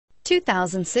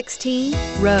2016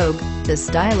 Rogue. The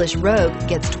stylish Rogue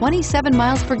gets 27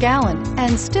 miles per gallon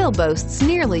and still boasts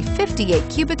nearly 58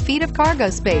 cubic feet of cargo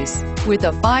space. With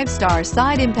a 5-star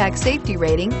side impact safety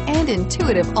rating and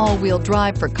intuitive all-wheel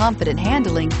drive for confident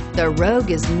handling, the Rogue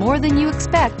is more than you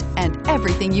expect and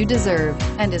everything you deserve,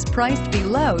 and is priced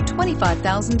below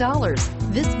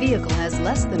 $25,000. This vehicle has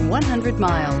less than 100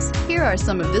 miles. Here are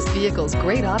some of this vehicle's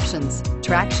great options: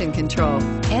 traction control,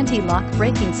 anti-lock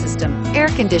braking system, air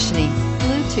conditioning,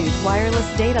 Bluetooth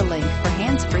wireless data link for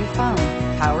hands-free phone,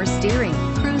 power steering,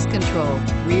 cruise control,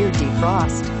 rear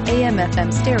defrost,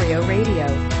 AM/FM stereo radio,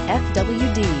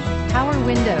 FWD, power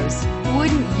windows.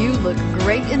 Wouldn't you look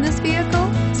great in this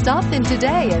vehicle? Stop in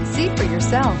today and see for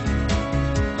yourself.